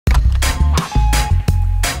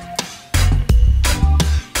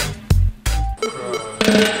Mokko,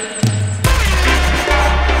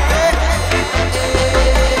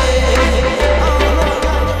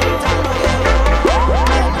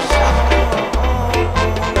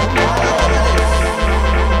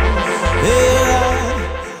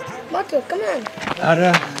 come on.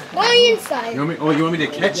 Go inside. You want me to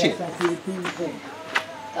catch it? Go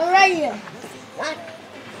right here.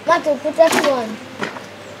 Mokko, put that one.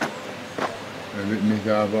 I let me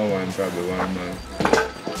have one, probably one man.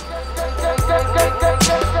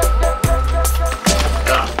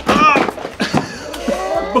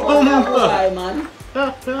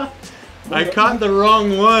 I caught the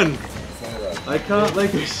wrong one. I caught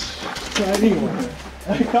like a shiny one.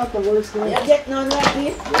 I caught the worst one. You get none like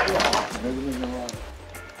this?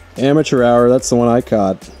 Amateur hour, that's the one I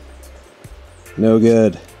caught. No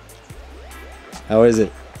good. How is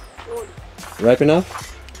it? Ripe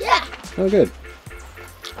enough? Yeah. Oh, good.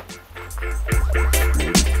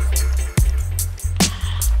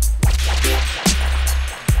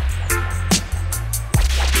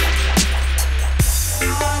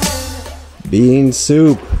 Bean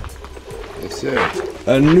soup. Yes, sir.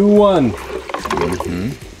 A new one.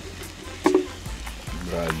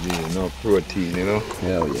 BriZion, no protein, you know.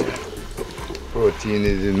 Hell yeah. Protein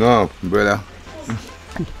is enough, brother.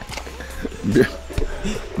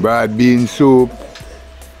 Broad bean soup.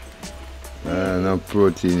 No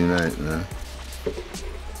protein in it, man.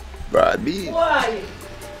 Broad bean. Why?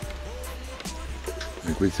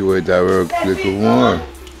 Look, we see what that works a little more.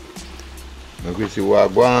 Look, we see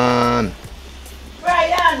what one.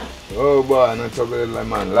 Brian! Oh boy, not so good like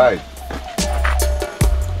man life.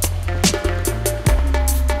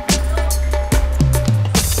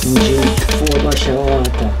 Drink 4 much of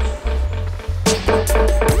water.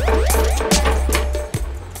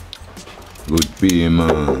 Good pea,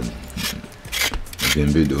 man.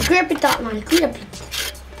 Can be done. Grip it up, man. Grip it.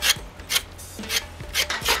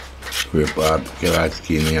 Scrape up carrot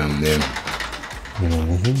skin yam them.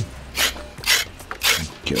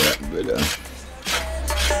 Carrot, brother.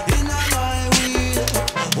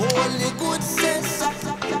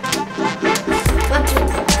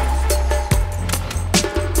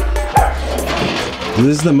 This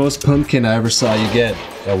is the most pumpkin I ever saw you get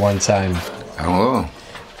at one time. Oh,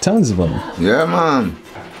 Tons of them. yeah, man.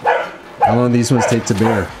 How long do these ones take to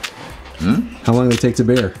bear? How long do they take to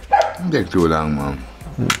bear? Don't take too long, man.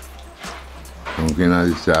 Pumpkin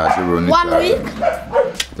has start to run. 1 week.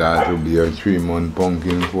 Start to be a 3 month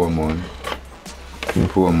pumpkin, 4 months.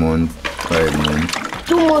 4 months, 5 months.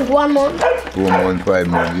 2 months, 1 month. 4 months, 5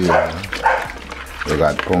 months, yeah. You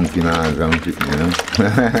got pumpkin and something, you know.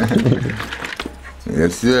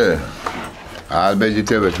 Yes, sir. All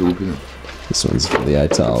vegetable soup, you know. This one's for the eye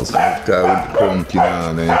towels. Start with pumpkin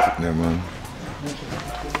and everything, man.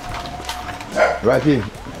 Right here.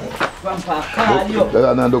 Grandpa, call you.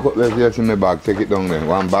 Let's look up there, just in my bag. Take it down there.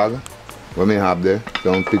 One bag. What me have there?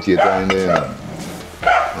 Some potato in there.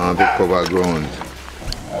 And to cover ground.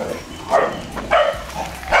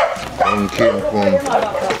 Pumpkin, pumpkin.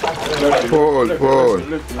 Fold.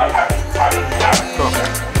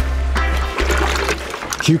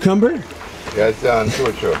 Cucumber? Yes, sir, and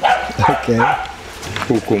so sure. Okay.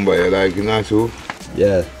 Cucumber, you like it, not soup?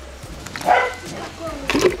 Yeah.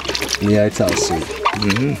 The eye towel soup.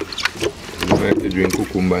 You have to drink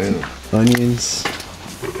cucumber, you know. Onions.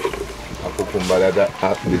 A cucumber,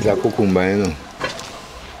 this a cucumber, you know.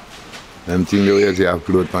 Them things that you see a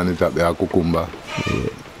float on the top, they are cucumber.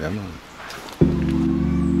 Yeah, man.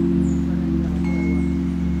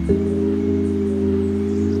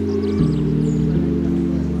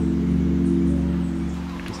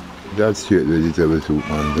 That's straight vegetable soup,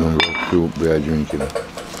 man. Don't rough soup we are drinking.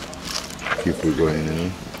 Keep it going, you know.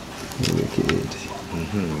 Wicked.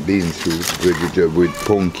 Bean soup, vegetable with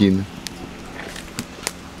pumpkin.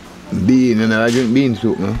 Bean, and I drink bean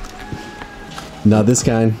soup, no? Not this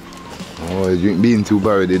kind. Oh, I drink bean soup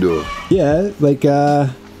already, though. Yeah, like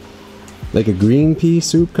a green pea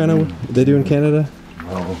soup kind of they do in Canada.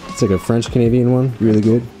 Oh. It's like a French Canadian one, really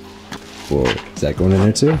good. Whoa, is that going in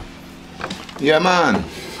there too? Yeah, man.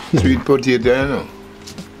 Sweet potato, you know.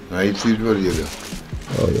 I eat sweet potato.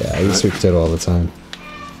 Oh yeah, I eat sweet potato all the time.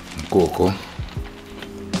 Coco.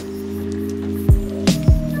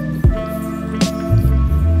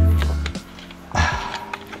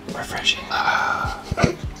 Refreshing.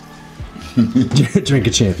 Drink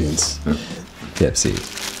of champions. Pepsi.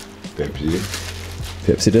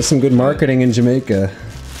 Pepsi does some good marketing in Jamaica.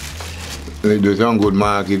 They do some good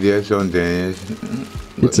market there sometimes.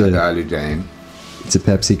 But not all the time. It's a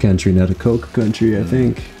Pepsi country, not a Coke country, I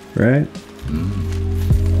think. Right?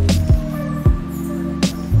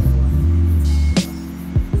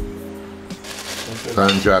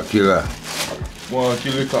 Contract killer. Want to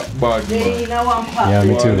kill the cock bad, man. Yeah,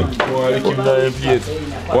 me too. Want to kill him down in face.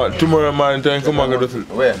 What, tomorrow morning time come and go to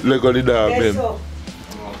let go the dog, them.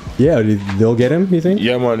 Yeah, they'll get him, you think?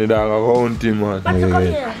 Yeah, man, the dog will hunt him, man. Okay,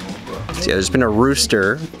 good. So yeah, there's been a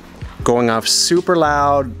rooster going off super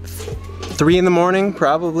loud, 3 in the morning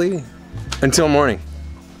probably, until morning.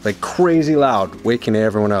 Like crazy loud, waking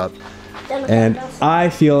everyone up. And I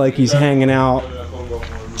feel like he's hanging out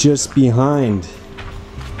just behind.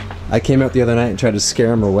 I came out the other night and tried to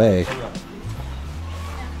scare him away.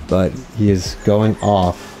 But he is going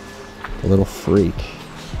off. A little freak.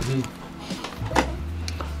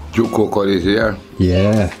 Coco is here.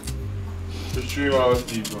 Yeah. The 3 hours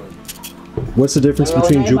deep, man. What's the difference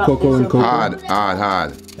between coco and coco?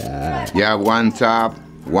 Hard. You have one soft,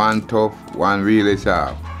 one tough, one really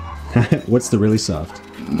soft. What's the really soft?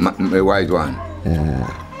 The white one.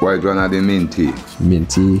 White one are the minty.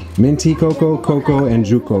 Minty coco, and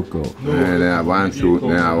coco. Then I want to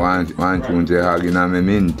hug in a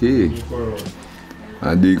minty.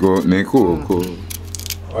 And they go me coco.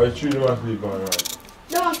 I treat them asleep on right.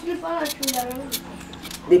 No, I'm sleeping on a tree.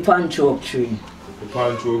 The pancho tree. The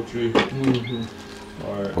pancho tree.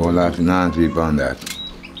 Alright. Oh, that's not sleep on that.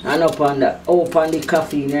 And up on the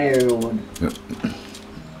coffee in the road.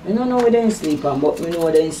 I don't know where they sleep on, but we know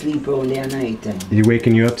they sleep around there at night time. He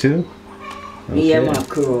waking you up too? Me and my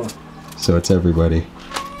crew. So it's everybody.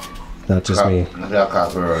 Not just me. That's a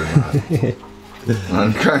cock world, man.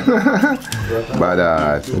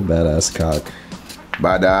 Badass. Badass cock.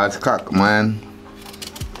 Badass cock, man.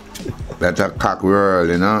 That's a cock world,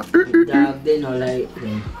 you know. Dog, they don't like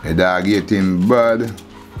them. The dog eat him bud.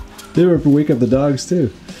 They were wake up the dogs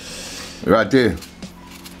too. Ratty.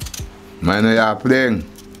 Man, they are playing.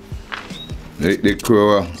 The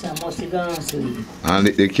crow So I must go and sleep. and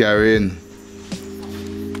the carrying.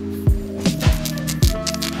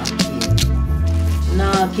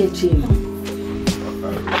 Nah, catch him.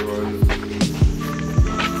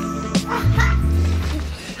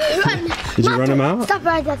 Did you run him out? Stop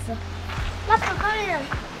right there, sir. Marco, come here.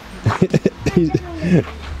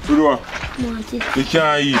 So do what? Martius. You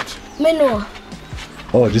can't eat. Me no.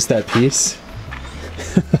 Oh, just that piece?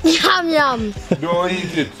 Yum yum. Don't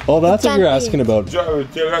eat it. Oh, that's what Can't you're eat. asking about. Tell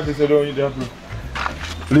Ratty say don't eat that.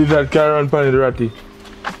 Leave that carry on pan the Ratty.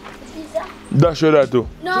 Dash your that too.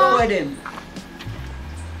 Throw No, with him.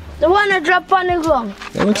 the one that drop on the ground.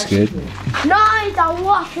 That looks good. No, it's a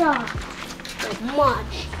washer.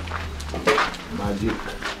 Much. Magic.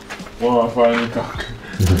 One final cock.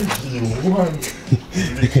 One.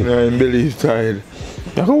 I'm belly style. You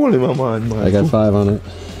can hold him, man. I got 5 on it.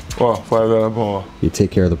 Oh, $5 power. You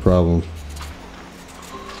take care of the problem.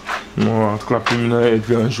 No, clap him in the head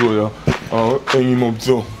and show you. I'll hang him up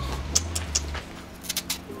so.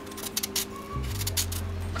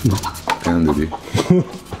 Can't do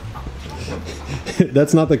it.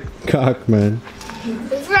 That's not the cock, man.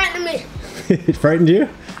 It's frightening me. It frightened you?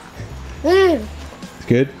 Mm. It's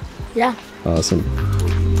good? Yeah. Awesome.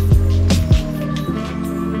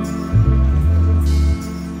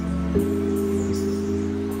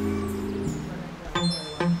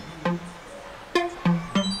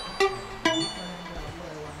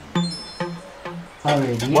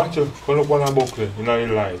 Already. Watch you. Come look on a buckle in your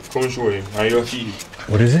life. Come show him. And you see it.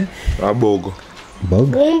 What is it? A bug. Bug?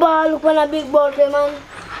 Goomba, look on a big ball, man.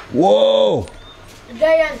 Whoa!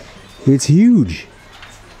 Giant. It's huge.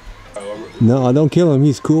 No, I don't kill him.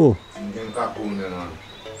 He's cool.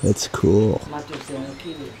 That's cool. Martius will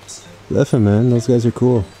kill it. Left him, man. Those guys are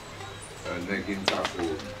cool.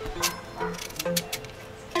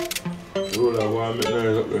 Roll that one, make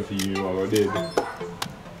noise up there for you, you are dead.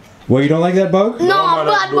 Well, you don't like that bug? No, man,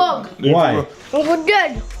 bad bug. Why? I'm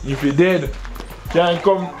dead. If you're dead, can't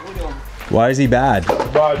come Why is he bad?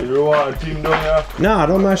 bad. You want him down here. No,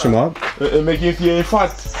 don't mash him up. It make you feel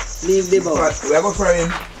fat. Leave the bug. We are going to fry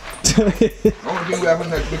him. I don't think we have to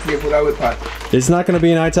be careful with pot. It's not going to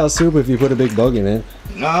be an ital soup if you put a big bug in it.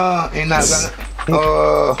 No, ain't not gonna.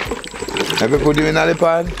 Oh, if you put him in the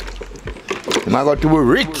pot, he might go to be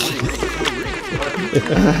rich.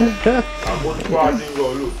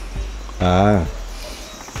 Ah.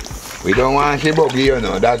 We don't want she buggy, you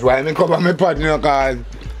know. That's why I cover my pot, you know, cause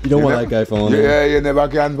You don't want that guy falling in. yeah, you never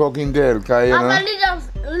can fucking tell, cause you I'm know.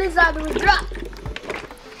 a lizard with drop.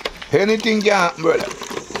 Anything can happen, brother.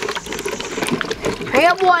 I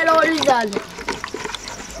have boiled out lizard.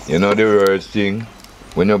 You know the worst thing?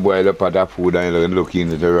 When you boil a pot of food and you look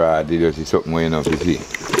into the rod, you just see something going up, you see.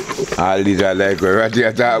 All these are like what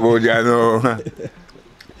you talk about, you know.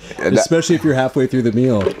 Especially if you're halfway through the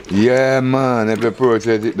meal. Yeah, man, if you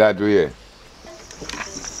process it that way.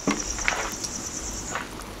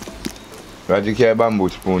 Roger carry bamboo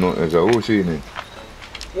spoon out there, so who seen it?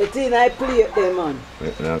 It's in I plate there, man.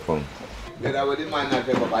 Now come. Then that was the man that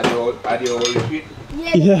take up at the whole street.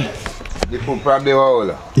 Yeah. They put probably all.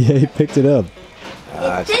 Yeah, he picked it up.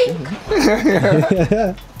 Tell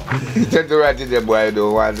the rat the boy, I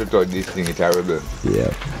don't want to touch this thing, it's horrible.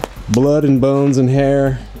 Yeah. Blood and bones and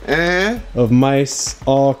hair of mice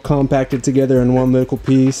all compacted together in one little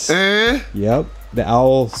piece. Yep. The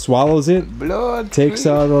owl swallows it, Blood. takes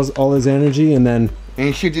out all his energy, and then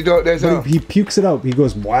And shit it out there, so. he pukes it out. He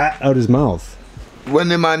goes what out his mouth. When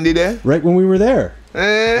the man did it? Right when we were there.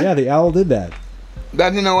 Yeah, the owl did that.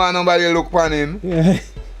 That you know why nobody look upon him. Yeah.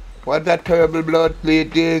 What that terrible blood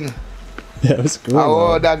plate thing. That was cool.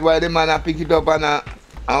 Oh, that's why the man a pick it up and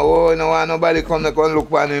you know why nobody come to look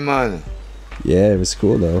upon him, man. Yeah, it was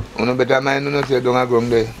cool though. You know better mind you know say don't go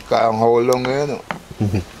there. Cause how long you know.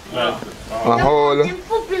 How long?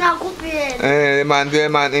 The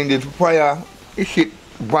man in the fire. He shit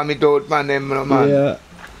vomit out man them man. Yeah.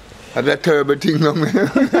 That's a terrible thing long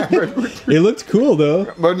It looked cool though.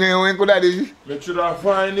 But when could I do? Let's should I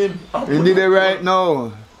find him. He did it right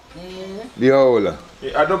now. The owl.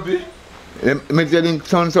 I don't be. Me telling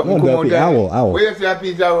son something Oh, come out the there. owl. Where you see a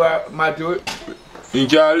piece of Matthew? You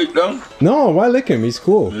can't lick down? No, why lick him? He's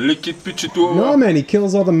cool. Lick it, pitch it over. No man, he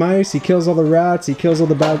kills all the mice, he kills all the rats, he kills all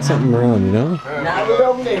the bad something around, you know?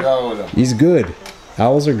 He's good.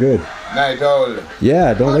 Owls are good. Night owl.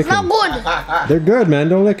 Yeah, don't lick It's not him. good. They're good, man.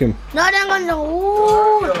 Don't lick him. No, they're gonna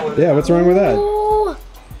ooh. Yeah, what's wrong with that? Ooh.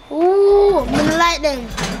 Ooh. I'm gonna like them.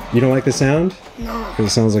 You don't like the sound? No. Because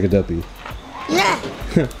it sounds like a duppy. Yeah.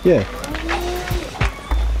 Yeah.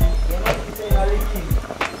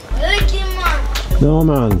 Lick him, man. No,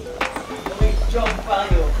 man. Jump.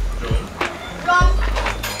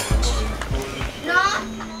 No.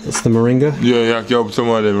 It's the moringa? Yeah, you can have some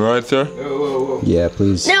of them, right, sir? Yeah,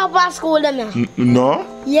 please. Never pass school them now.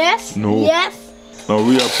 No? Yes. No. Yes. No,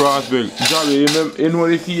 we are prospect. Jolly, you know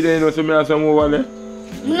the seed there, you know, so me have some over there?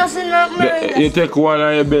 Nothing not moringa. You take one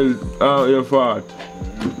on your belt, your fart.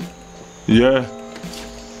 Yeah.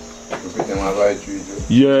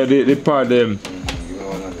 Yeah, they pad them.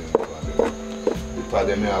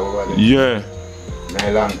 Yeah.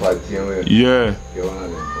 Yeah.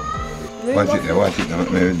 Watch it now.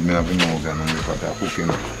 Me have to move and I'm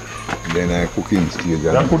cooking. Then I cooking stage. You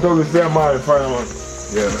put up the same man, fireman.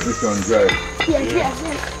 Yeah, this one dry. Yes.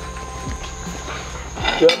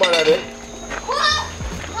 Yeah, man, there.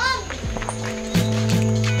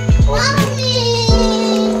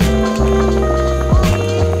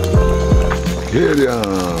 Here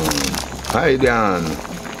down. Hi down,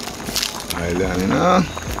 you know.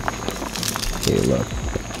 Hey, look.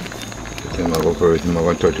 I'm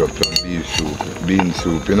going to touch up some bean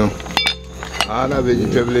soup, you know. All the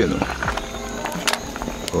vegetable, you know.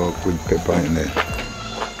 Oh, put pepper in there.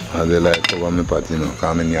 I they like cover my pot, you know.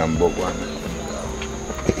 Come in here and bug one.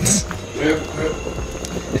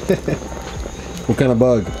 What kind of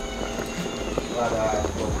bug?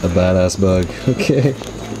 A badass bug. Okay.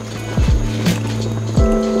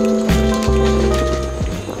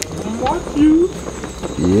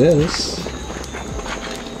 Yes.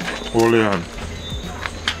 Hold it on.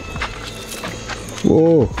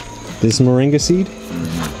 Whoa. This moringa seed?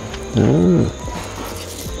 Ah.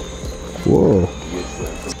 Whoa.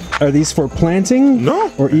 Are these for planting?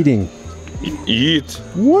 No. Or eating? Eat.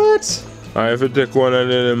 What? I have to take one and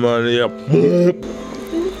then man, yep.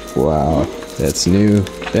 Wow. That's new.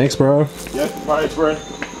 Thanks, bro. Yes, my friend.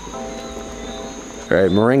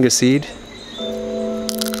 Alright, moringa seed.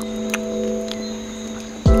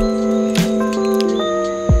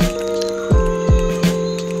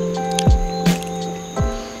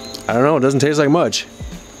 I don't know, it doesn't taste like much.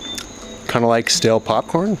 Kind of like stale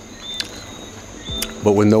popcorn,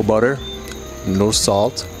 but with no butter, no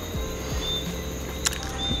salt.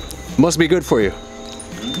 Must be good for you.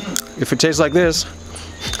 If it tastes like this.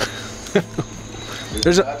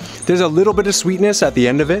 There's a little bit of sweetness at the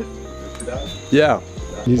end of it. Yeah.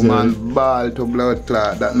 Man, ball to blood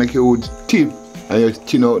clot, that make you stiff and you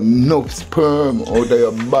chin out enough sperm out of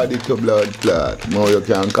your body to blood clot. Now you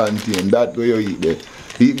can contain that way you eat it.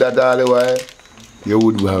 Eat that all the while, you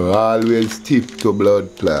would have always stiff to blood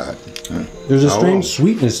clot. There's a strange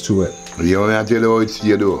sweetness to it. You want me to tell you how it's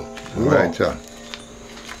you do? Right, sir.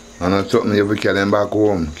 And that's something you have to carry them back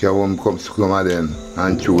home. Carry home some of them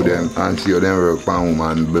and chew them and see how them work for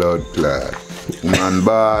woman blood clot. Woman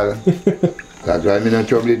ball. That's why I'm in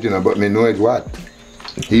trouble, you know, but me know it what.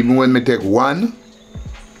 Even when me take one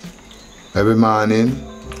every morning,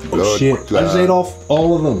 blood Shit, clot. I just ate off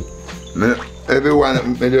all of them.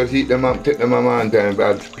 Everyone, me just eat them up, take them a man time,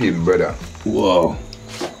 that's people, brother. Whoa.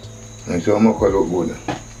 And so Mokko look good.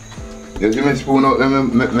 You see me spoon out there,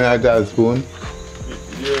 me I tell spoon?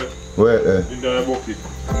 Yeah. Where there? In the bucket.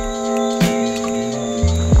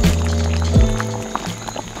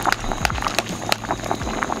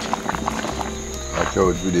 Watch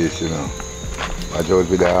out for this, you know. Watch out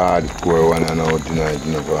for the hardcore one and out tonight,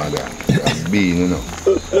 you know, for that. That bean, you know.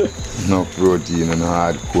 No protein and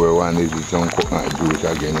hardcore one. This is some coconut juice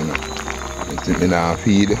again, you know. It's in our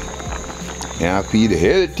feed. And feed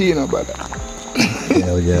healthy, you know, brother.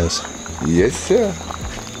 Hell yes. Yes, sir.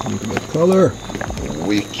 Look at that color.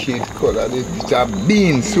 Wicked color. This is a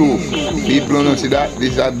bean soup. People don't see that.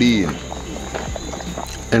 This is a bean.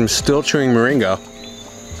 And I'm still chewing moringa.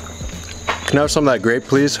 Can I have some of that grape,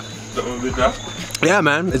 please? Yeah,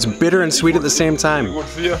 man. It's bitter and sweet at the same time.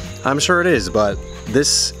 I'm sure it is, but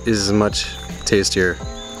this is much tastier.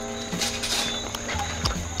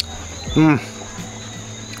 Mmm.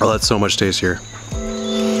 Oh, that's so much tastier.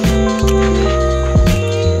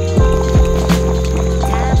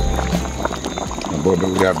 Bubble,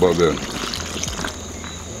 we have bubble.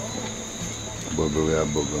 Bubble, we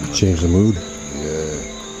have bubble, man. Change the mood. Yeah.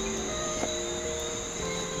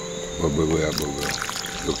 Bubble, we have bubble.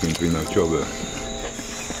 Looking for no trouble.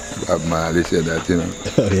 Bob Marley said that, you know.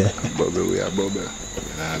 Oh, yeah. Bubble, we have bubble.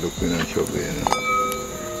 Nah, look for no trouble, you know.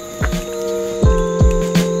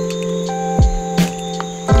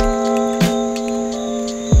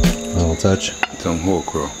 I'll touch. Some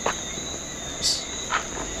okra.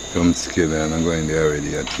 Some skill and I'm going there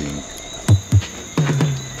already, I think.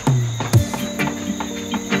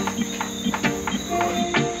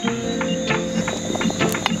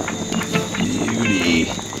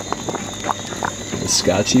 Beauty. The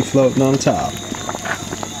scotchy floating on top.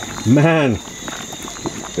 Man.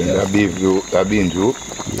 That bean soup?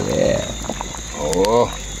 Yeah. Oh.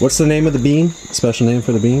 What's the name of the bean? Special name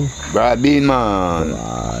for the bean? Broad bean, man.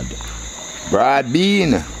 Broad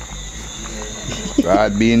bean.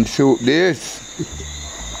 Broad bean soup this.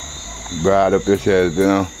 Broad up yourself, you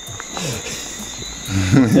know.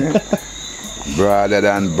 Broader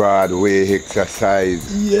than Broadway, exercise.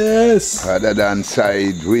 Yes. Broader than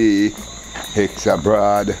sideway, hexa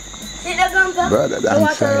broad. See the grandpa? Broader The than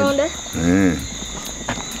water around side. there?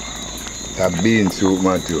 That bean soup,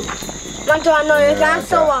 Matthew. Want to know you can't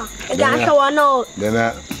sour. You can't sour now.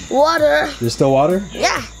 Then Water. There's still water?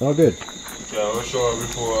 Yeah. Oh, good. Yeah, I'll show her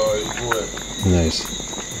before you go in. Nice.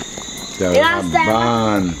 that Last time.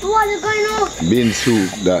 barn What is going on? bean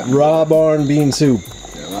soup. That. Raw barn bean soup.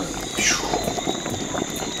 Yeah, man.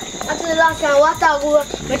 That's the last time water go.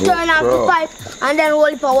 We turn off the pipe and then whole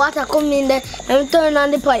heap of water come in there and we turn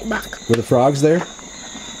on the pipe back. Were the frogs there?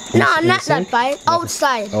 No, in the not that sink? pipe.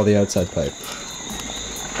 Outside. Oh, the outside pipe.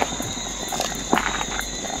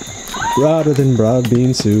 Broader than broad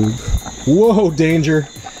bean soup. Whoa, danger.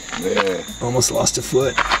 Yeah. Almost lost a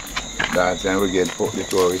foot. That time we get poked the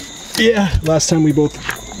toe. Yeah, last time we both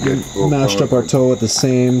mashed up our toe at the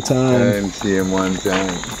same time. Same one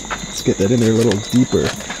time. Let's get that in there a little deeper.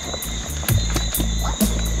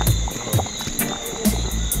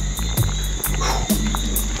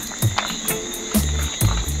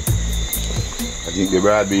 I think the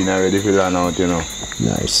broad bean are ready for run out, you know.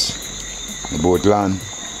 Nice. The boat land.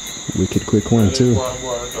 Wicked quick one too.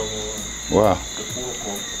 Wow.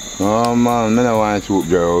 Oh man, I don't want soup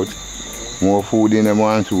dry out. More food in them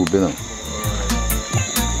one soup, you know.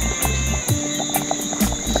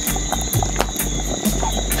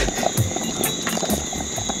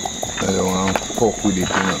 I don't want to fuck with it,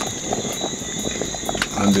 you know.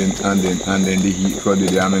 And then the heat for the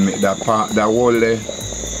day, I make that part, that wall there.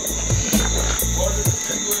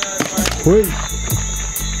 Wait.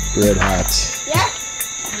 Red hot. Yeah?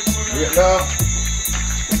 Yeah, now.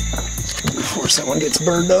 Before someone gets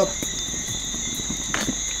burned up.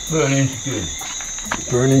 Burning spear.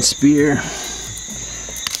 Burning spear.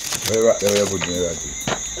 Where you put me right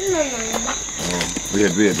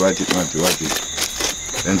Wait, watch it.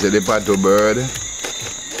 Then say the pato bird,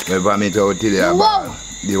 we vomit out till they are bad.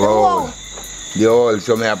 The wall,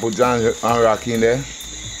 so I put on rock in there.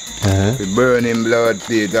 The burning blood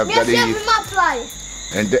plate after Yes, the yes, heat. my fly.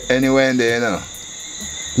 And anywhere in there, you know.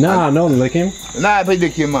 Nah, no lick him. Nah, I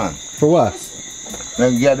pick him, man. For what?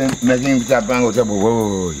 Make him stop and go to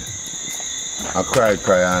whoa. I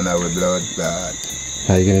cry and I with blood clot.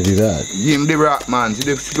 How you gonna do that? Give him the rock, man. See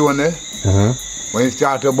the stone there? When you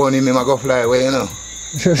start to burn him, I go fly away, you know.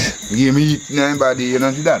 Give me eat anybody, you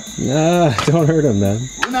know, see that? Nah, don't hurt him, man.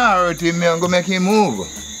 We not hurt him, man. Go make him move.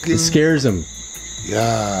 It scares him.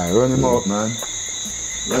 Yeah, run him out, man.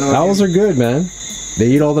 Owls are good, man.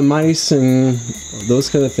 They eat all the mice and those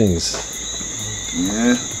kind of things.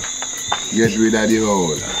 Yeah. get rid of the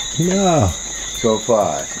hole. No, So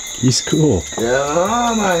fast. he's cool.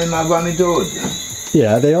 Yeah, man, my vomit out.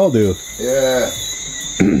 Yeah, they all do. Yeah.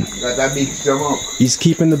 Got a big stomach. He's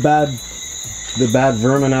keeping the bad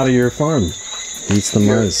vermin out of your farm. Eats the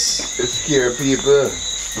mice. It scare people.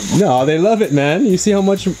 No, they love it, man. You see how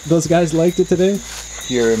much those guys liked it today?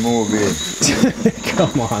 Scary movie.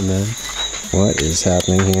 Come on, man. What is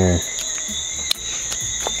happening here?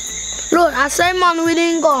 Look, I say man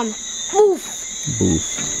within gone. Boof.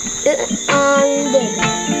 Boof. And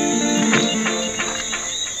dead.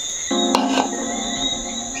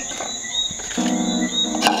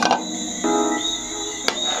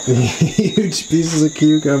 Huge pieces of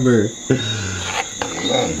cucumber.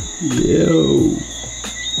 Man, Yo.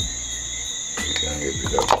 you can't get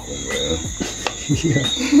rid of cucumber, Yeah.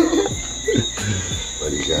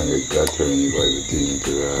 but you can't get that turning by the thing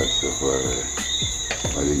to that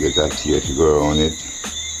stuff. But you get that taste to go on it.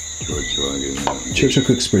 Churchill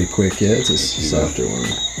cooks pretty quick, yeah. It's a softer one.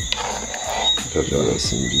 That's all.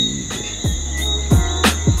 Yes, indeed.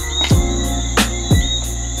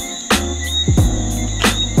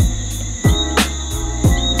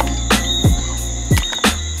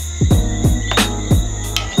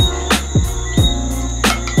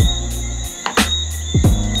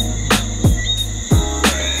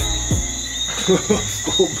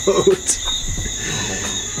 Full boat.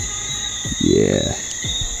 Yeah.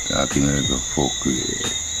 Talking like a folk.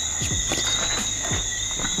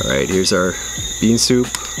 Alright, here's our bean soup.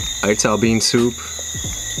 Aital bean soup.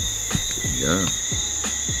 Yeah.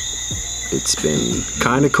 It's been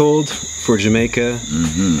kind of cold for Jamaica.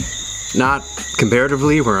 Not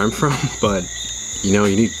comparatively where I'm from, but you know,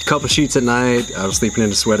 you need a couple sheets at night. I was sleeping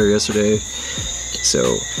in a sweater yesterday.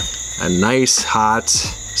 So, a nice hot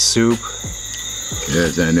soup.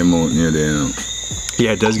 Yes, and the mountain near there now.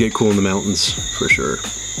 Yeah, it does get cool in the mountains, for sure.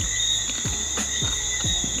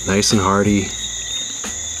 Nice and hearty.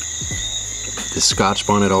 The Scotch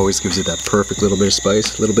bonnet always gives it that perfect little bit of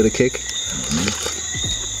spice, a little bit of kick.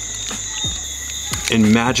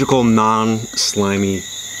 And magical, non-slimy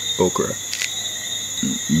okra.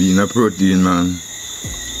 Being a protein, man.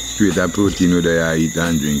 Straight up protein with I eat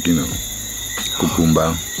and drink, you know.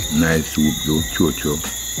 Cucumber, nice soup, though, chocho.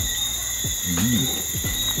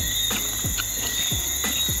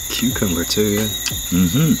 Cucumber too,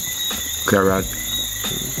 yeah. Carrot,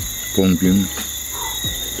 pumpkin.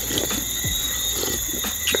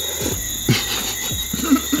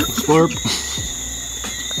 Slurp.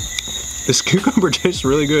 This cucumber tastes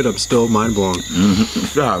really good. I'm still mind blown.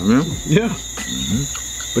 Stop, man. Yeah.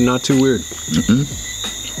 But not too weird.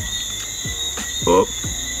 Oh,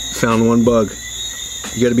 found one bug.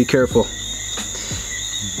 You gotta be careful.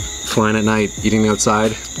 Flying at night, eating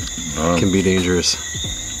outside can be dangerous.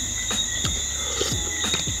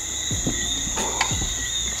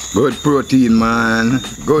 Good protein, man.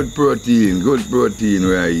 Good protein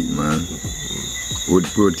where I eat, man. Good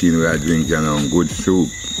protein where I drink, you know. Good soup.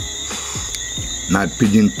 Not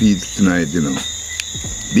pigeon peas tonight, you know.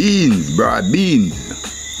 Beans, broad beans.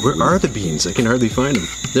 Where are the beans? I can hardly find them.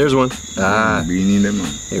 There's one. Bean in them,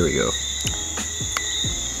 man. There we go.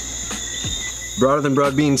 Broader than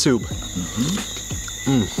broad bean soup.